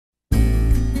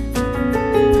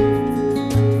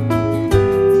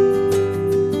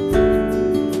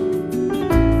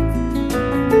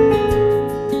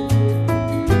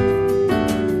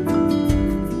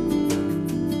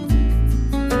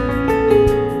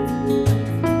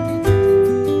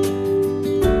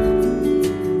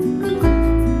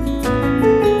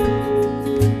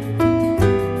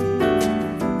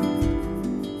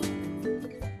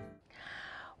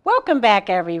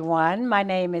back, everyone. My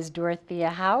name is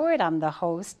Dorothea Howard. I'm the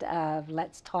host of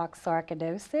Let's Talk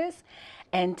Sarcoidosis.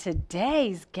 And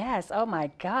today's guest, oh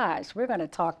my gosh, we're going to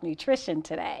talk nutrition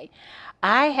today.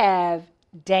 I have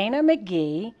Dana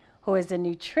McGee, who is a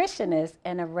nutritionist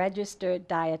and a registered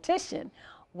dietitian.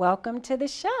 Welcome to the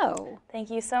show. Thank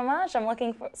you so much. I'm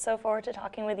looking so forward to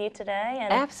talking with you today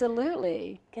and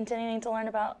absolutely continuing to learn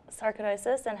about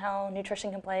sarcoidosis and how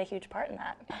nutrition can play a huge part in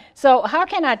that. So how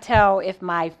can I tell if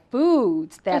my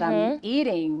foods that I'm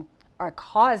eating are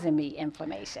causing me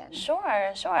inflammation?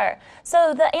 Sure.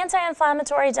 So the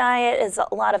anti-inflammatory diet is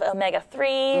a lot of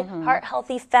omega-3,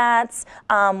 heart-healthy fats,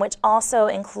 which also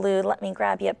include, let me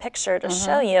grab you a picture to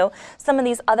show you, some of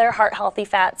these other heart-healthy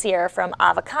fats here from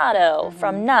avocado,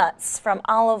 from nuts, from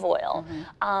olive oil.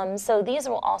 So these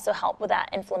will also help with that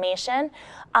inflammation.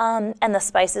 And the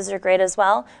spices are great as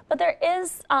well. But there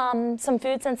is some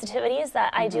food sensitivities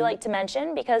that I do like to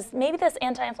mention, because maybe this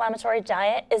anti-inflammatory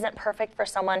diet isn't perfect for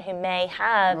someone who may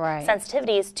have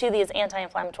sensitivities to these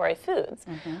anti-inflammatory foods.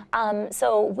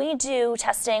 So we do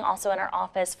testing also in our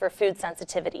office for food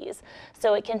sensitivities.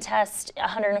 So it can test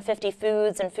 150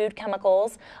 foods and food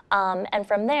chemicals, and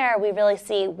from there we really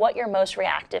see what you're most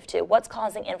reactive to, what's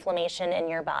causing inflammation in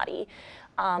your body.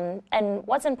 And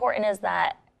what's important is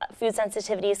that food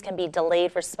sensitivities can be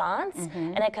delayed response,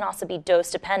 and it can also be dose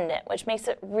dependent, which makes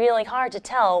it really hard to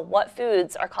tell what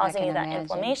foods are causing you that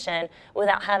inflammation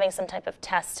without having some type of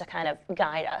test to kind of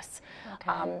guide us.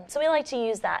 So we like to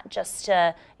use that just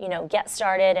to, get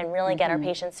started and really get our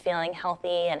patients feeling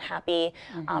healthy and happy.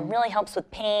 Really helps with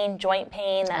pain, joint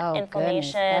pain, that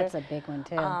inflammation. Goodness, that's a big one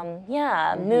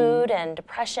too. Mood and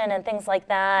depression and things like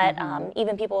that.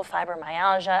 Even people with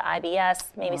fibromyalgia, IBS,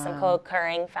 maybe some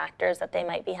co-occurring factors that they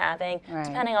might be having.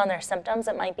 Depending on their symptoms,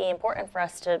 it might be important for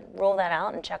us to rule that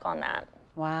out and check on that.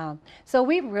 Wow. So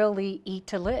we really eat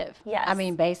to live. Yes. I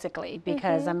mean, basically,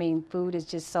 because, food is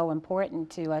just so important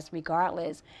to us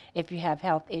regardless if you have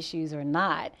health issues or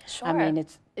not. Sure. I mean,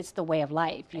 it's the way of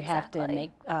life. You have to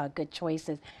make good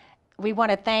choices. We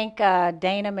want to thank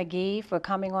Dana McGee for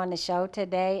coming on the show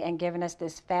today and giving us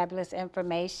this fabulous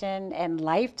information and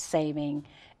life-saving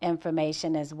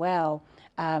information as well.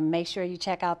 Make sure you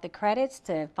check out the credits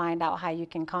to find out how you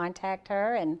can contact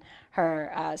her and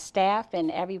her staff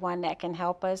and everyone that can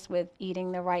help us with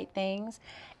eating the right things.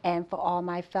 And for all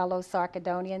my fellow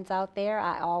Sarcoidonians out there,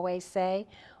 I always say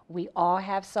we all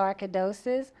have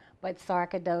sarcoidosis, but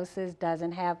sarcoidosis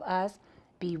doesn't have us.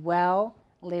 Be well,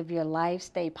 live your life,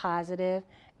 stay positive,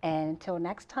 and until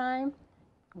next time,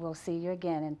 we'll see you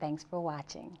again, and thanks for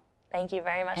watching. Thank you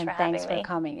very much and for having me. And thanks for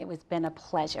coming. It's been a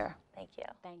pleasure. Thank you.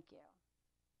 Thank you.